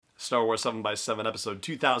Star Wars 7 by 7 episode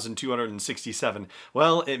 2267.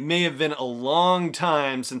 Well, it may have been a long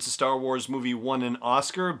time since a Star Wars movie won an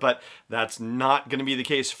Oscar, but that's not going to be the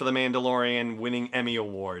case for The Mandalorian winning Emmy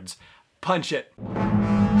Awards. Punch it!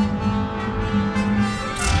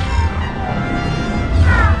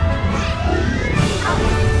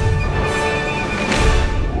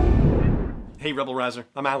 Hey Rebel Rouser,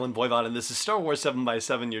 I'm Alan Voivod, and this is Star Wars 7 by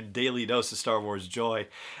 7, your daily dose of Star Wars joy.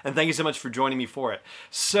 And thank you so much for joining me for it.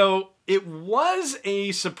 So, it was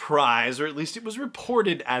a surprise, or at least it was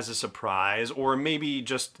reported as a surprise, or maybe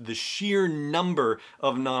just the sheer number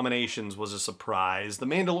of nominations was a surprise. The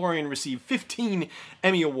Mandalorian received 15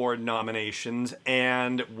 Emmy Award nominations,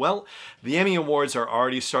 and, well, the Emmy Awards are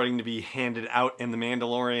already starting to be handed out, and The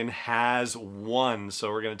Mandalorian has won. So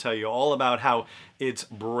we're going to tell you all about how it's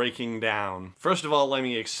breaking down. First of all, let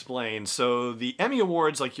me explain. So the Emmy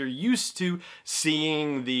Awards, like you're used to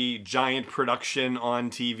seeing the giant production on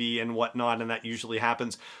TV and whatnot, and that usually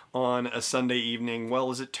happens on a Sunday evening.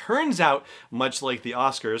 Well, as it turns out, much like the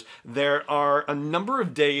Oscars, there are a number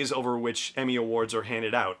of days over which Emmy Awards are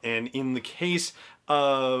handed out. And in the case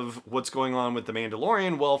of what's going on with The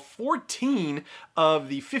Mandalorian, well, 14 of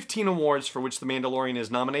the 15 awards for which The Mandalorian is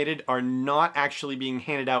nominated are not actually being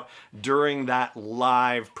handed out during that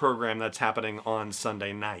live program that's happening on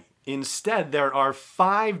Sunday night. Instead, there are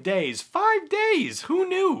 5 days. 5 days! Who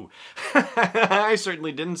knew? I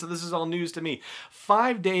certainly didn't, so this is all news to me.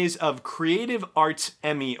 5 days of Creative Arts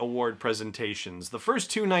Emmy Award presentations. The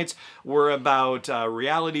first 2 nights were about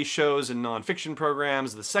reality shows and nonfiction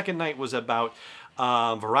programs. The second night was about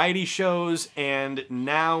variety shows, and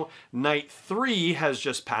now night 3 has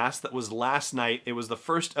just passed. That was last night. It was the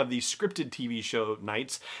first of the scripted TV show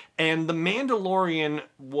nights, and The Mandalorian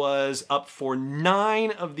was up for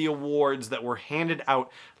 9 of the awards that were handed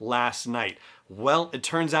out last night. Well, it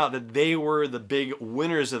turns out that they were the big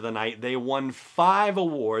winners of the night. They won 5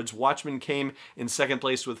 awards. Watchmen came in second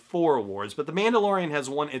place with 4 awards, but The Mandalorian has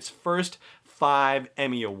won its first 5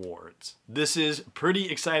 Emmy Awards. This is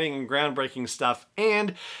pretty exciting and groundbreaking stuff,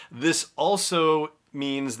 and this also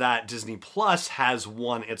means that Disney Plus has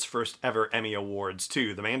won its first ever Emmy Awards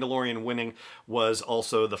too. The Mandalorian winning was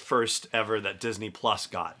also the first ever that Disney Plus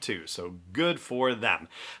got too, so good for them.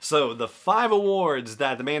 So the 5 awards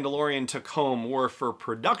that The Mandalorian took home were for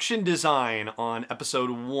production design on episode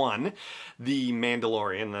 1, The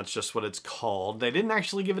Mandalorian, that's just what it's called. They didn't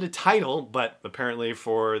actually give it a title, but apparently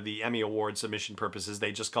for the Emmy Award submission purposes,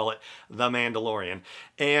 they just call it The Mandalorian.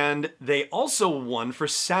 And they also won for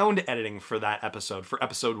sound editing for that episode, for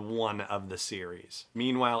episode 1 of the series.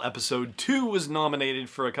 Meanwhile, episode 2 was nominated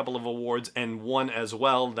for a couple of awards and won as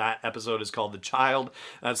well. That episode is called The Child.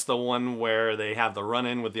 That's the one where they have the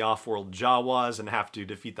run-in with the off-world Jawas and have to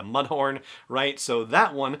defeat the Mudhorn, right? So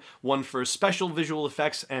that one won for special visual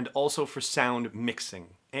effects and also for sound mixing.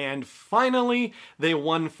 And finally, they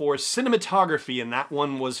won for cinematography, and that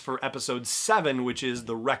one was for episode 7, which is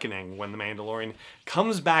The Reckoning, when the Mandalorian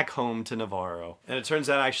comes back home to Navarro. And it turns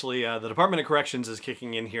out, actually, the Department of Corrections is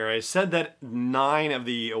kicking in here. I said that 9 of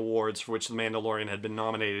the awards for which the Mandalorian had been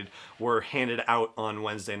nominated were handed out on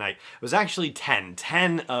Wednesday night. It was actually 10.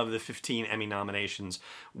 10 of the 15 Emmy nominations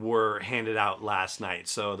were handed out last night.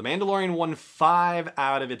 So the Mandalorian won 5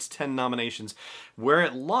 out of its 10 nominations. Where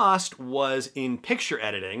it lost was in picture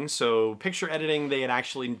editing. So picture editing, they had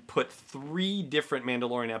actually put 3 different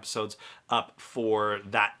Mandalorian episodes up for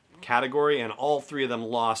that category, and all 3 of them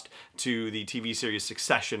lost to the TV series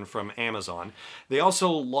Succession from Amazon. They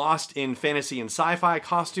also lost in fantasy and sci-fi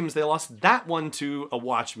costumes. They lost that one to a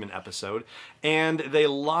Watchmen episode, and they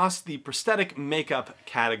lost the prosthetic makeup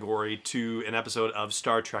category to an episode of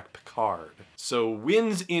Star Trek Picard. So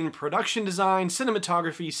wins in production design,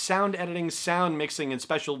 cinematography, sound editing, sound mixing, and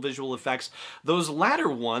special visual effects. Those latter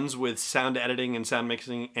ones with sound editing and sound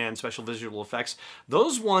mixing and special visual effects,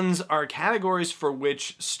 those ones are categories for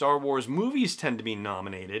which Star Wars movies tend to be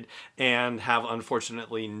nominated and have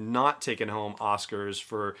unfortunately not taken home Oscars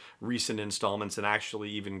for recent installments, and actually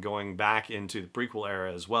even going back into the prequel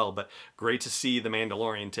era as well. But great to see The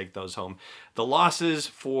Mandalorian take those home. The losses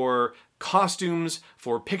for costumes,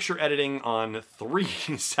 for picture editing on 3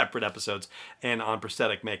 separate episodes, and on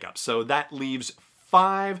prosthetic makeup. So that leaves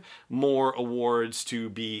 5 more awards to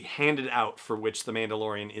be handed out for which The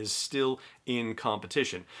Mandalorian is still in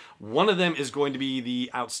competition. One of them is going to be the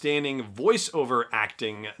Outstanding Voiceover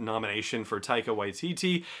Acting nomination for Taika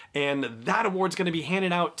Waititi, and that award's going to be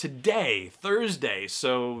handed out today, Thursday,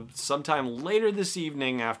 so sometime later this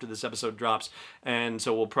evening after this episode drops, and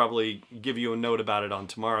so we'll probably give you a note about it on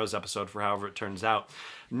tomorrow's episode for however it turns out.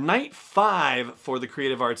 Night 5 for the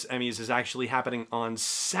Creative Arts Emmys is actually happening on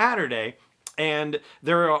Saturday, And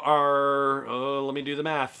there are, let me do the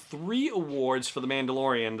math, 3 awards for The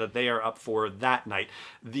Mandalorian that they are up for that night.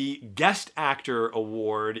 The Guest Actor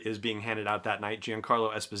Award is being handed out that night.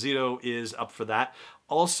 Giancarlo Esposito is up for that.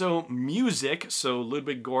 Also, music, so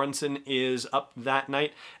Ludwig Göransson is up that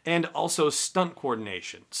night, and also stunt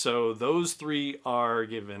coordination. So those 3 are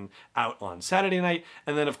given out on Saturday night,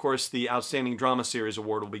 and then of course the Outstanding Drama Series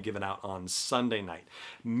Award will be given out on Sunday night.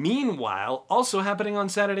 Meanwhile, also happening on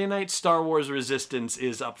Saturday night, Star Wars Resistance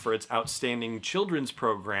is up for its Outstanding Children's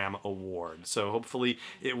Program Award. So hopefully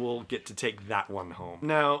it will get to take that one home.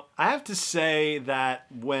 Now, I have to say that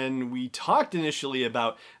when we talked initially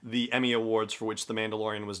about the Emmy Awards for which The Mandalorian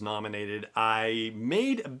was nominated, I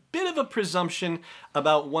made a bit of a presumption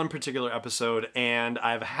about one particular episode, and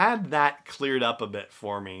I've had that cleared up a bit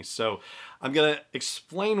for me. So I'm going to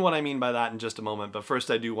explain what I mean by that in just a moment, but first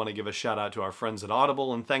I do want to give a shout out to our friends at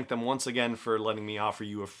Audible and thank them once again for letting me offer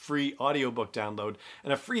you a free audiobook download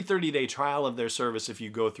and a free 30-day trial of their service if you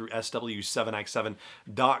go through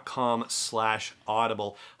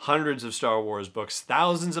sw7x7.com/audible. Hundreds of Star Wars books,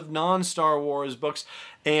 thousands of non-Star Wars books,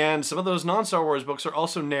 and some of those non-Star Wars books are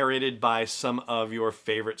also narrated by some of your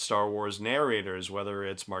favorite Star Wars narrators, whether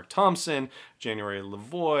it's Mark Thompson, January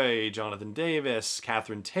LaVoy, Jonathan Davis,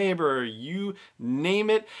 Catherine Tabor, you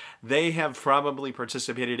name it. They have probably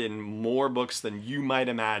participated in more books than you might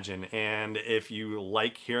imagine. And if you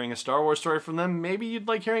like hearing a Star Wars story from them, maybe you'd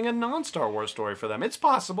like hearing a non-Star Wars story for them. It's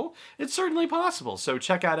possible. It's certainly possible. So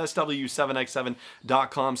check out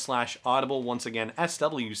sw7x7.com/audible. Once again,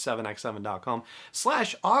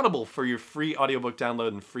 sw7x7.com/audible for your free audiobook download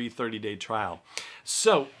and free 30-day trial.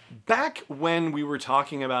 So back when we were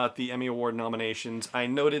talking about the Emmy Award nominations, I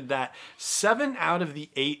noted that 7 out of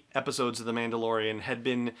the 8 episodes of The Mandalorian had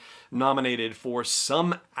been nominated for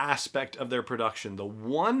some aspect of their production. The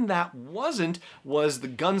one that wasn't was The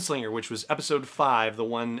Gunslinger, which was episode 5, the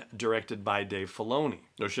one directed by Dave Filoni.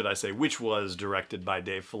 Or should I say, which was directed by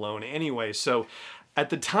Dave Filoni. Anyway, so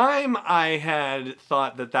at the time, I had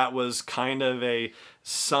thought that that was kind of a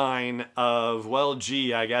sign of, well,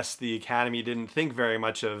 gee, I guess the Academy didn't think very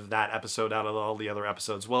much of that episode out of all the other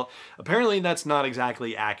episodes. Well, apparently that's not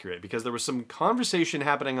exactly accurate because there was some conversation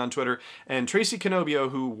happening on Twitter, and Tracy Canobio,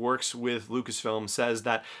 who works with Lucasfilm, says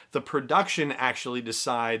that the production actually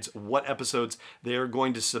decides what episodes they are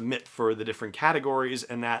going to submit for the different categories,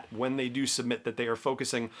 and that when they do submit, that they are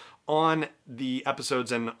focusing on the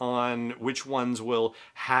episodes and on which ones will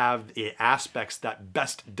have the aspects that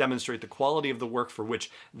best demonstrate the quality of the work for which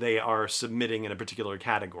they are submitting in a particular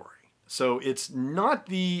category. So it's not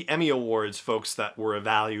the Emmy Awards folks that were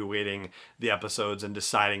evaluating the episodes and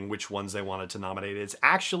deciding which ones they wanted to nominate. It's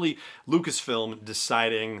actually Lucasfilm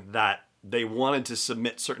deciding that they wanted to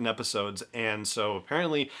submit certain episodes, and so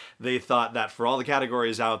apparently they thought that for all the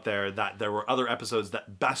categories out there, that there were other episodes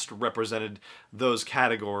that best represented those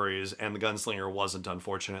categories, and The Gunslinger wasn't,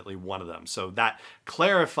 unfortunately, one of them. So that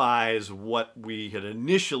clarifies what we had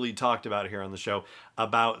initially talked about here on the show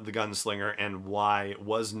about The Gunslinger and why it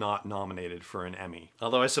was not nominated for an Emmy.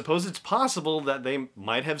 Although I suppose it's possible that they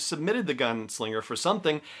might have submitted The Gunslinger for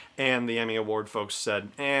something, and the Emmy Award folks said,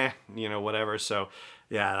 whatever, so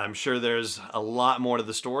yeah, I'm sure there's a lot more to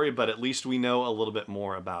the story, but at least we know a little bit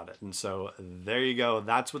more about it. And so there you go.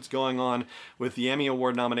 That's what's going on with the Emmy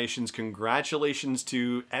Award nominations. Congratulations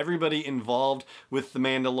to everybody involved with The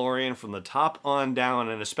Mandalorian from the top on down,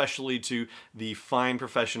 and especially to the fine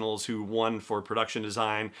professionals who won for production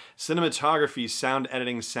design, cinematography, sound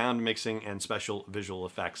editing, sound mixing, and special visual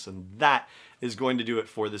effects. And that is going to do it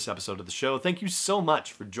for this episode of the show. Thank you so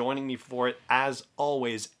much for joining me for it, as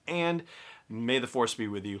always, and may the Force be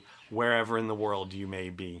with you wherever in the world you may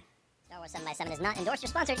be. Star Wars 7x7 is not endorsed or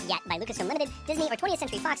sponsored yet by Lucasfilm Limited, Disney, or 20th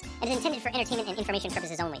Century Fox, and is intended for entertainment and information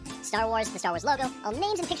purposes only. Star Wars, the Star Wars logo, all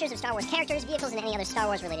names and pictures of Star Wars characters, vehicles, and any other Star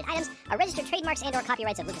Wars-related items are registered trademarks and/or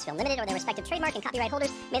copyrights of Lucasfilm Limited or their respective trademark and copyright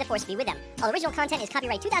holders. May the Force be with them. All original content is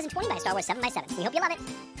copyright 2020 by Star Wars 7x7. We hope you love it.